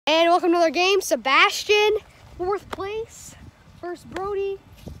And welcome to another game. Sebastian, 4th place. First Brody,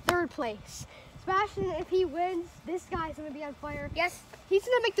 3rd place. Sebastian, if he wins, this guy's gonna be on fire. Yes. He's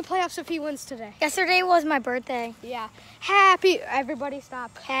gonna make the playoffs if he wins today. Yesterday was my birthday. Yeah. Everybody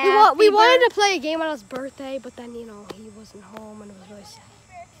stop. Happy We wanted to play a game on his birthday, but then, he wasn't home and it was really sad.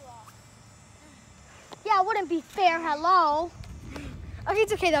 Yeah, it wouldn't be fair. Hello. Okay,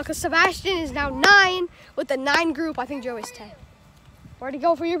 it's okay though, because Sebastian is now 9 with the 9 group. I think Joey's 10. Where'd you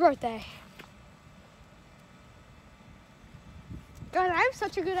go for your birthday? Guys, I have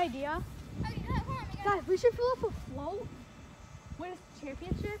such a good idea. Guys, we should fill up a float, win a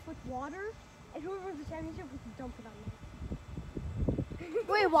championship with water, and whoever wins the championship, we can dump it on them.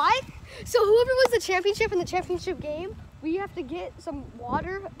 Wait, what? So whoever wins the championship in the championship game, we have to get some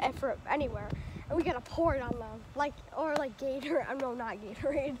water from anywhere, and we gotta pour it on them, like Gator. No, not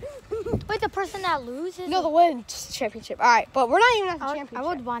Gatorade. Wait, the person that loses? No, the win championship. All right, but we're not even at the championship. I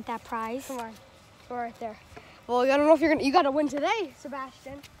would want that prize. Come on, go right there. Well, I don't know if you're gonna. You gotta win today,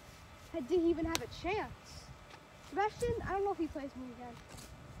 Sebastian. Did he even have a chance? Sebastian, I don't know if he plays me again.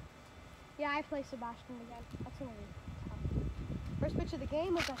 Yeah, I play Sebastian again. That's gonna be tough. First pitch of the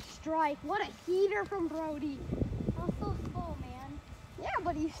game was a strike. What a heater from Brody. That was so slow, man. Yeah,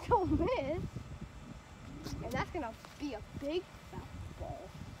 but he still missed. And that's gonna be a big ball.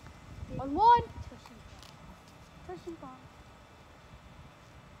 1-1. Pushing ball.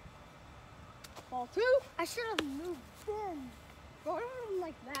 Ball 2. I should have moved in. Go on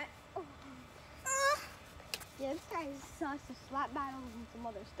like that. Oh. Yeah, this guy is sus of slap battles and some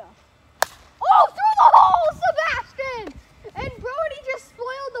other stuff. Oh, through the hole, Sebastian! And Brody just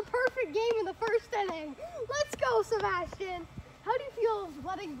spoiled the perfect game in the first inning. Let's go, Sebastian. How do you feel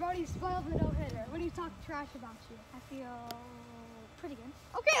letting Brody spoil the no-hitter when he talked trash about you? I feel pretty good.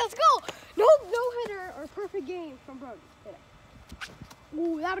 Okay, let's go. No-hitter or perfect game from Brody today.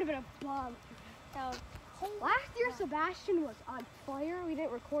 Ooh, that would have been a bomb. Last year, Sebastian was on fire. We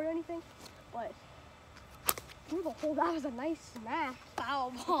didn't record anything, but through the hole, that was a nice smash.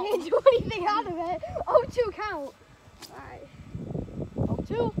 Foul ball. Didn't do anything out of it. 0-2 count. All right.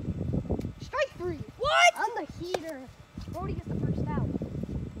 0-2. Strike 3. What? On the heater. Brody gets the first out.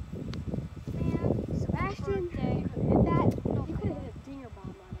 Man, Sebastian could have hit that. No, he could have hit a dinger bomb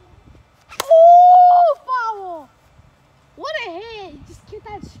out of that. Oh, foul! What a hit! Just get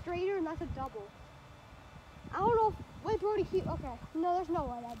that straighter, and that's a double. I don't know if, wait, Brody, okay. No, there's no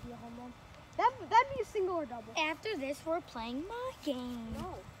way that'd be a home run. That'd be a single or double. After this, we're playing my game.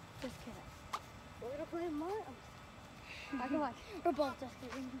 No, just kidding. We're gonna play mine. Come on. We're both just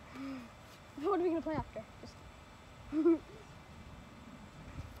kidding. What are we gonna play after? Just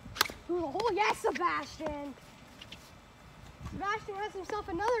through the hole. Yes, Sebastian. Sebastian has himself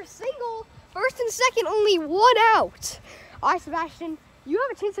another single. First and second, only 1 out. All right, Sebastian, you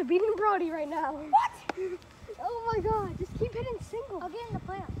have a chance of beating Brody right now. What? Oh my God! Just keep hitting singles. I'll get in the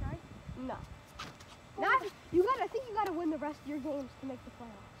playoffs, right? No. I think you gotta win the rest of your games to make the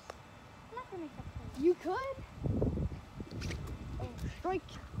playoffs. I'm not gonna make that playoffs. You could. Oh, strike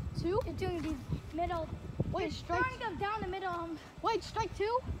 2. You're doing these middle. Wait, strike. Throwing them down the middle. Wait, strike 2.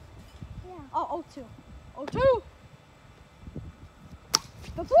 Yeah. Oh, 0-2. 0-2.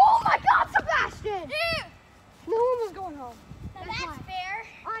 Oh my God, Sebastian! Yeah. No one was going home. Now that's fair.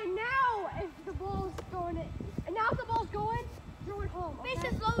 I know if the ball's going in. And now if the ball's going, throw it home. Okay?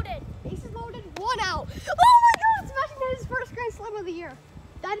 Bases loaded. Bases loaded, 1 out. Oh my God, Sebastian hit his first Grand Slam of the year.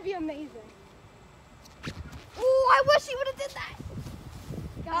 That'd be amazing. Oh, I wish he would have did that.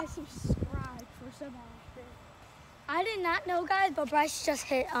 Guys, subscribe for Sebastian. I did not know, guys, but Bryce just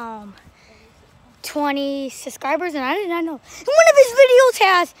hit 20 subscribers, and I did not know. And one of his videos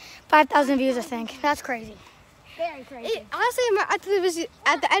has 5,000 views, I think. That's crazy. Very crazy. Honestly,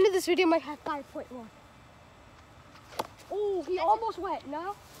 at the end of this video, I might have 5.1. Oh, he almost went.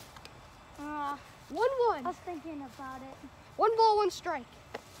 No? 1-1. I was thinking about it. 1 ball, 1 strike.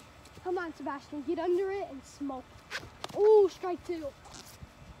 Come on, Sebastian. Get under it and smoke. Oh, strike 2.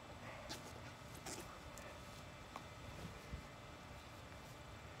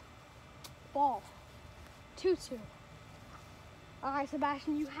 Ball. 2-2. All right,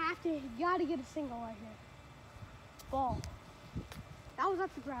 Sebastian, you gotta get a single right here. Ball. That was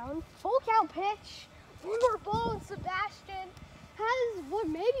at the ground. Full count pitch. 1 more ball, and Sebastian has what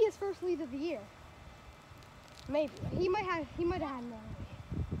maybe his first lead of the year. Maybe. He might have had another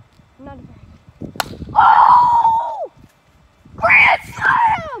lead. Not a very good. Oh! Grand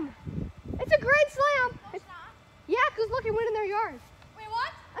Slam! It's a Grand Slam. No, it's not. Yeah, because look, it went in their yard. Wait,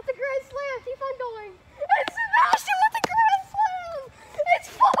 what? That's a Grand Slam. Keep on going. It's Sebastian with the Grand Slam. It's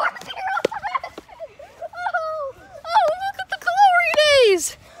 4-0 Sebastian. Oh, look at the glory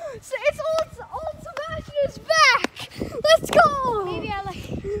days. It's old Sebastian is back. Let's go. Maybe I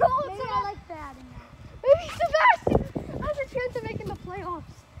like that. Maybe Sebastian has a chance of making the playoffs.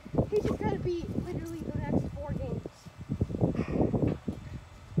 He's just got to beat literally the next 4 games.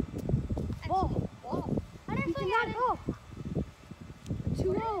 Ball. I didn't He think cannot go.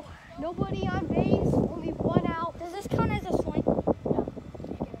 2-0. Nobody on base. Only 1 out. Does this count as a swing? No.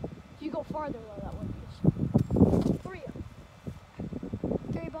 If you go farther, though, that wouldn't be a swing.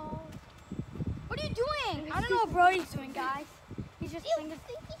 3-0. 3 balls. What are you doing? I don't know what Brody's doing, guys. He's just thinking.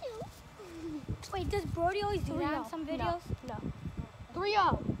 Wait, does Brody always do that in some videos? No.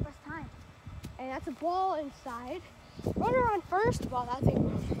 3-0. What's time? And that's a ball inside. Runner on first. Well, that's a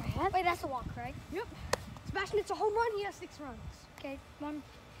bad. Wait, that's a walk, right? Yep. Sebastian, it's a home run. He has 6 runs. Okay, 1.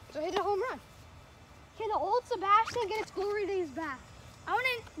 So hit a home run. Can the old Sebastian get its glory days back? I want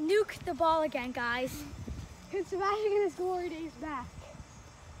to nuke the ball again, guys. Can Sebastian get his glory days back?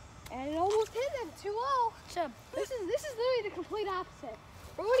 And it almost hit him. 2-0. So, This is literally the complete opposite.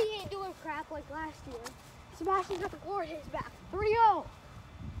 Brody ain't doing crap like last year. Sebastian's got the glory days back. 3-0.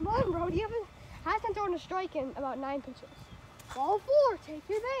 Come on, Brody. Hasn't thrown a strike in about 9 pitches. Ball 4. Take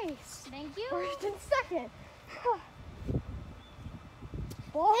your base. thank you. First and second.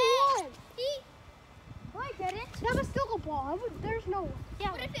 Ball 1. I get it. That was still a ball. There's no.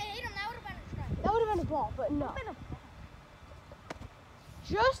 Yeah. What if it hit him? That would have been a strike. That would have been a ball, but no.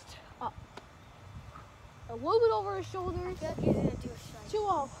 Just up. A little bit over his shoulder. I feel like he's going to do a strike.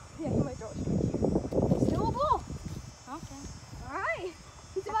 2-0. Yeah, he might throw a strike here. Still a ball. Okay. All right.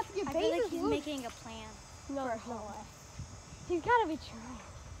 He's about to get I bases feel like he's loose. making a plan. No, there's no way. He's got to be trying.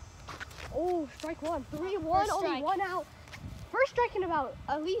 Oh, strike 1. 3-1, only strike. 1 out. First strike in about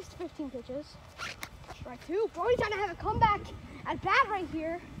at least 15 pitches. Strike 2. Brody's trying to have a comeback at bat right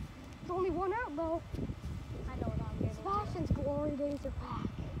here. It's only 1 out, though. I know what I'm getting. Sebastian's glory days are back.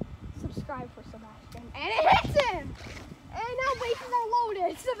 Subscribe for Sebastian. And it hits him! And now bases are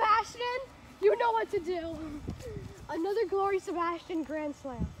loaded. Sebastian, you know what to do. Another glory Sebastian grand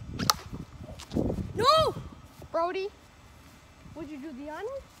slam. No! Brody, would you do the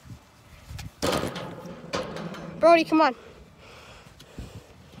honors? Brody, come on.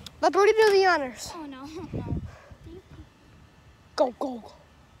 Let Brody do the honors. Oh, no. Go, go, go.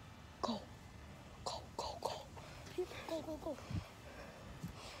 Go. Go, go, go. Go.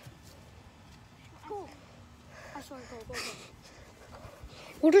 Go. I swear, go.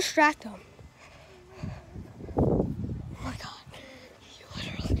 We'll distract him. Oh my God. You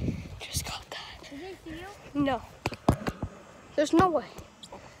literally just got that. Did they see you? No. There's no way.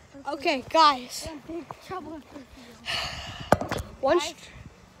 Okay, guys. I'm in big trouble. One.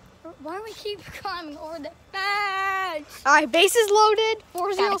 Why do we keep climbing over the fence? All right, bases loaded.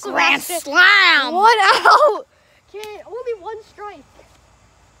 4-0 Grand Sebastian. slam. 1 out. Okay, only 1 strike.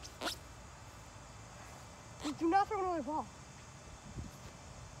 Do not throw another ball.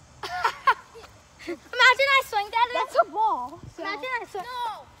 Imagine I swing that. That's a ball. So. Imagine I swing. No.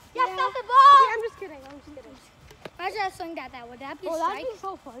 Yeah. Yes, that's a ball. Okay, I'm just kidding. Imagine I swing that. Would that be a Oh, strike? that'd be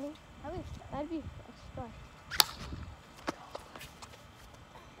so funny. That'd be a strike.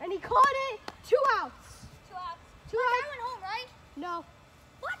 And he caught it. 2 outs. 2 outs. 2 I outs. went home, right? No.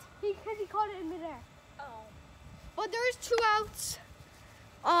 What? Because he caught it in midair. Oh. But there is 2 outs.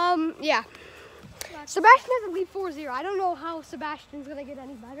 Yeah. Sebastian has a lead 4-0. I don't know how Sebastian's gonna get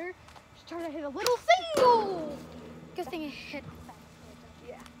any better. Just trying to hit a little single. Good thing it hit.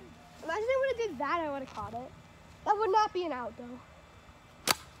 Yeah. Imagine I would have did that, I would have caught it. That would not be an out though.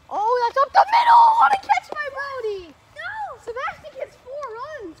 Oh, that's up the middle. What a catch by Brody. No. Sebastian gets 4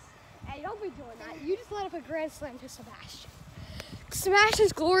 runs. Hey, don't be doing that. You just let up a grand slam to Sebastian.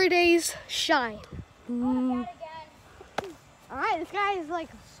 Sebastian's glory days shine. Again. All right, this guy is like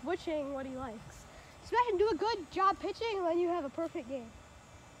switching what he likes. Sebastian, do a good job pitching, and then you have a perfect game.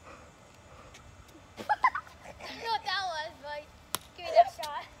 I don't know what that was, but give me that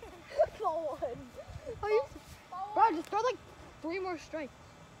shot. Ball 1. Bro, just throw like 3 more strikes.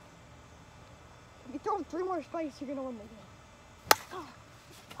 If you throw 3 more strikes, you're gonna win the game.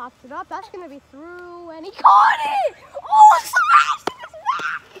 Pops it up. That's gonna be through, and he caught it. Oh, Sebastian is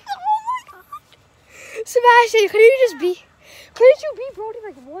back! Oh my God, Sebastian, couldn't you beat Brody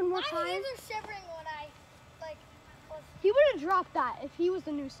like 1 more time? My hands are shivering when I was. He would have dropped that if he was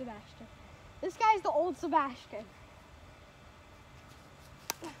the new Sebastian. This guy's the old Sebastian.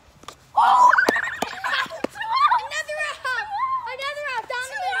 Oh! Another out down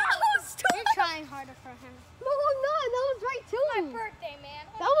the middle. You're trying harder for him. No, I'm not. That was right to My me. birthday, man.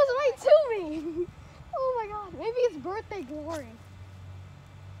 That was right to me. Oh my God. Maybe it's birthday glory.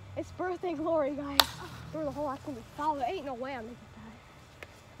 It's birthday glory, guys. Through the hole, that's gonna be foul. There ain't no way I'm gonna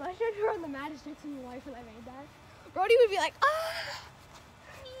get that. Imagine if you were on the maddest tricks in your life when I made that. Brody would be like, ah!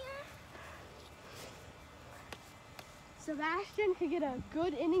 Sebastian could get a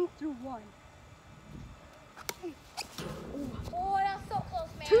good inning through one. Oh, that was so close,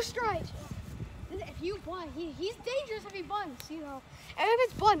 man. 2 strikes. If you bunt, he's dangerous if he bunts, you know. And if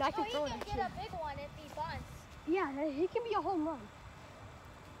it's bunt, I can throw it at you. He can get a big one if he bunts. Yeah, he can be a home run.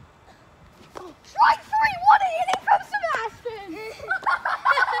 Oh, strike 3, what an inning from Sebastian!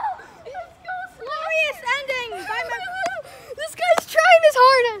 Let's go, Glorious ending! This guy's trying his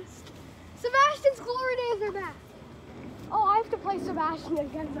hardest. Sebastian's glory days are back. Oh, I have to play Sebastian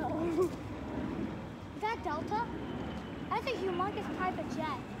again though. Is that Delta? That's a humongous private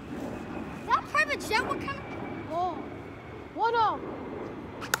jet. Is that private jet? What kind of... Oh, 1-0.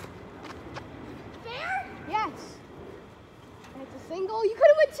 Fair? Yes. And it's a single. You could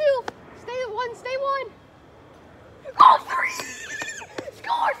have went 2. Stay 1. Stay 1. Oh, 3.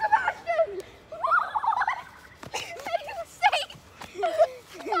 Score, Sebastian. Are you safe?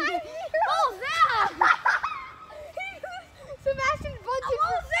 What was that? Sebastian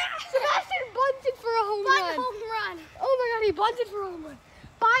bunted for a home run. Home run. Oh my God, he bunted for a home run.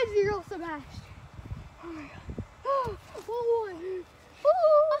 5-0, Sebastian. Oh my God. 1-1.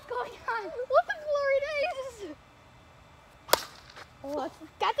 What's going on? What the glory days? Oh,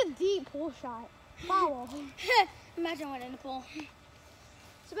 that's a deep pull shot. Foul. Imagine winning the pool.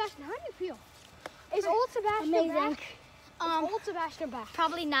 Sebastian, how do you feel? Is old Sebastian Amazing. back? Is old Sebastian back?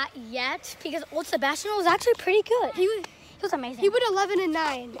 Probably not yet, because old Sebastian was actually pretty good. He was amazing. He went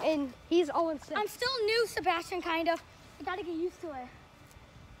 11-9, and he's 0-6. I'm still new, Sebastian, kind of. I gotta get used to it.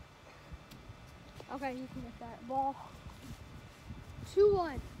 Okay, you can get that. Ball.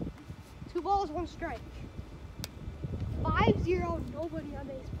 2-1. 2 balls, 1 strike. 5-0, nobody on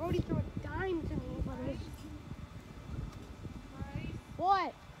base. Brody threw a dime to me, but it was...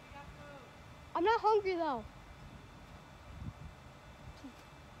 What? I'm not hungry though.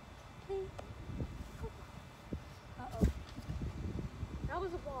 Uh-oh. That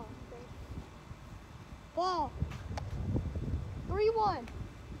was a ball, I think. Ball. 3-1.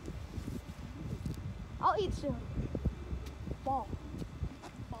 I'll eat soon. Ball.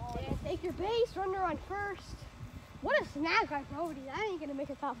 Yeah, take your base, runner on first. What a snag by Brody. That ain't gonna make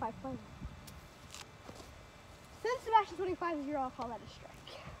a top 5 play. Since Sebastian's 25-0, I'll call that a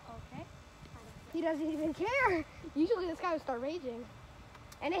strike. Okay. He doesn't even care. Usually this guy would start raging.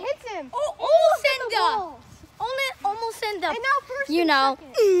 And it hits him. Oh, almost in the. And now first You and know.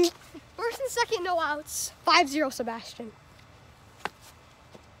 second. First and second, no outs. 5-0 Sebastian.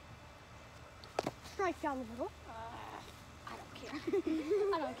 Strike down the middle. I don't care.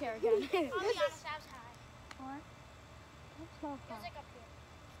 I don't care again. I'll be honest, that was high. What? That's not It was high. like up here.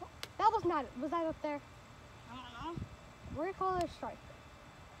 That was not. Was that up there? I don't know. We're gonna call it a strike.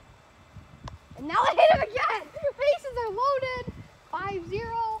 And now I hit him again. Bases are loaded.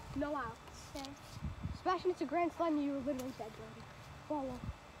 5-0. No outs. Okay. Sebastian, it's a grand slam. You were literally dead, Brody. Ball one.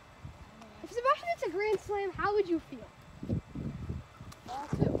 If Sebastian hits a grand slam, how would you feel? Ball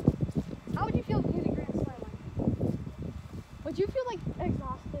 2. How would you feel if you hit a grand slam like that? Would you feel like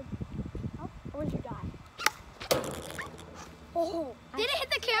exhausted? Or would you die? Oh. Did it hit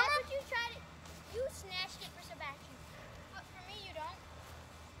the camera? But you tried it. You snatched it for Sebastian. But for me, you don't.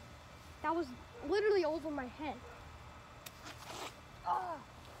 That was literally over my head.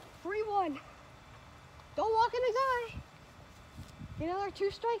 3-1. Don't walk in the guy. Get another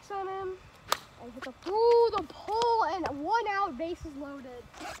 2 strikes on him. And hit through the pole and 1 out, bases loaded.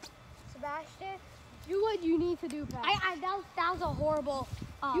 Sebastian, do what you need to do, Pat. That was a horrible.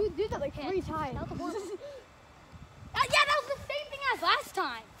 You did that like hit. 3 times. That was a horrible. Yeah, that was the same thing as last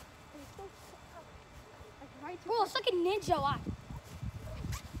time. Bro, it's like a ninja eye.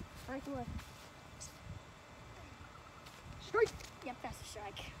 Right to left. Strike. Yep, that's a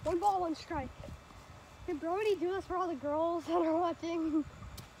strike. 1 ball, 1 strike. Can Brody do this for all the girls that are watching?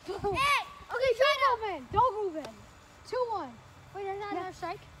 Hey! Okay, don't move in. Don't move in. 2-1. Wait, is that another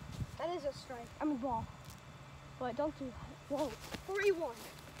strike? That is a strike. I mean ball. But don't do that. Whoa. 3-1.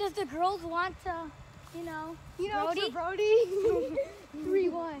 Does the girls want to, you know, Brody? Brody? For Brody.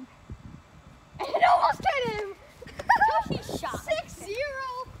 3-1. And it almost hit him. He shot. 6-0.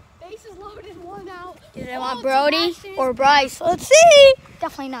 Bases loaded, 1 out. Do they want Brody Sebastian or Bryce? Let's see.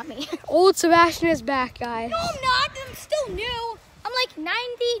 Definitely not me. Old Sebastian is back, guys. No, I'm not. I'm still new. I'm like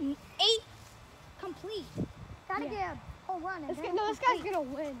 98 complete. Gotta Yeah. get a home run. This guy's gonna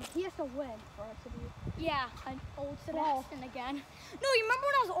win. He has to win for us to be. Yeah, an old Sebastian again. No, you remember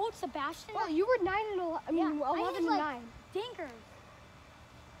when I was old Sebastian? Well, you were 9-11. I mean, Yeah, I 11 was and like- 9. Dinkers.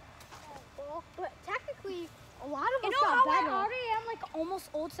 Well, but technically, A lot of You us know got how better. I already am like almost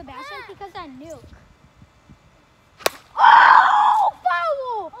old Sebastian because I nuke. Oh,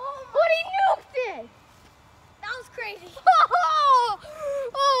 foul! But he nuked it! That was crazy. Oh,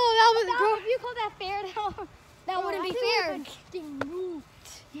 that was If you call that fair, that wouldn't be fair. Getting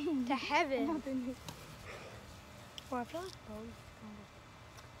nuked to heaven. Or I feel like Brody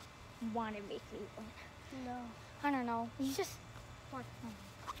want to make me win. No. I don't know. He's just. All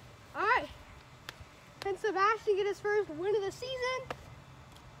right. Can Sebastian get his first win of the season?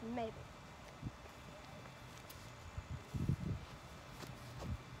 Maybe.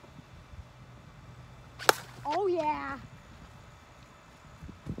 Oh, yeah.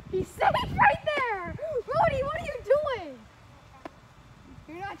 He's safe right there. Brody, what are you doing?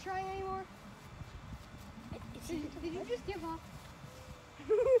 You're not trying anymore? Did you just give up?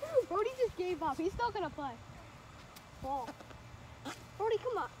 Brody just gave up. He's still going to play. Ball. Brody,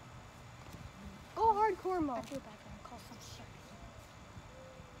 come on. Go hardcore mode. I feel bad for him. Call some shit.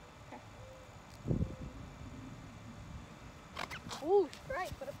 Ooh,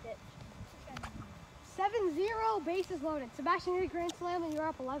 strike, but a pitch. 7-0, bases loaded. Sebastian hit a grand slam and you're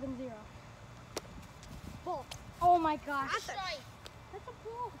up 11-0. Ball. Oh my gosh. That's a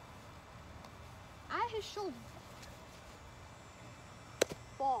ball. At his shoulder.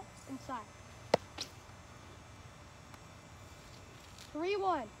 Ball inside.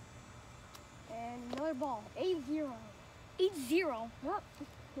 3-1. And another ball. 8-0. 8-0. Yep.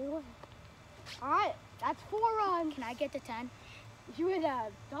 3-1. All right, that's 4 runs. Can I get to 10? If you hit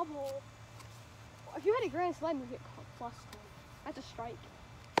a double, if you hit a grand slam, you get plus 10. That's a strike.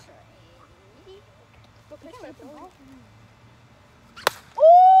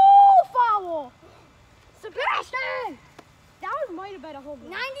 Oh, foul! Sebastian! That was might have been a home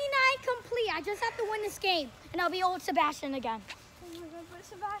run. 99 complete. I just have to win this game, and I'll be old Sebastian again. Oh my God, but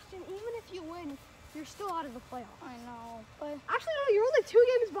Sebastian, even if you win, you're still out of the playoffs. I know, but Actually, no, you're only 2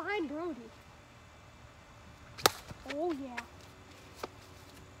 games behind Brody. Oh, yeah.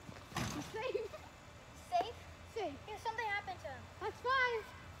 He's safe. Safe? Safe. If something happened to him. That's 5.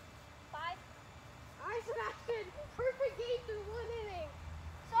 5? All right, Sebastian. Perfect game through 1 inning.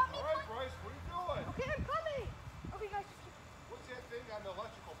 So how many All right, points? Bryce, what are you doing? Okay, I'm coming. Okay, guys. What's that thing on the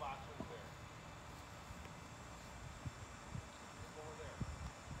electrical box over there? Over there.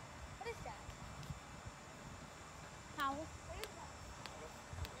 What is that? towel. What is that?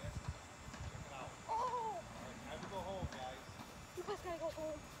 Check it out. Oh, All right, time to go home, guys. you guys gotta go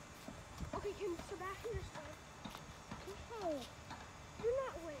home. Okay, can Sebastian just start? No, you're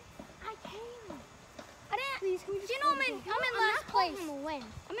not winning. I can. I didn't. Please, can we just You know, go I'm in home? last place.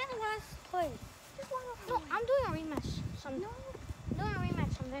 I'm in last place. Just let us No, win. I'm doing a rematch someday. No, I'm doing a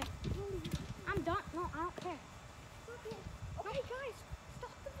rematch someday. I'm done. No, I don't care. okay. Okay, guys,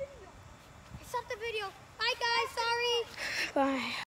 stop the video. Stop the video. Bye, guys. Sorry. Bye.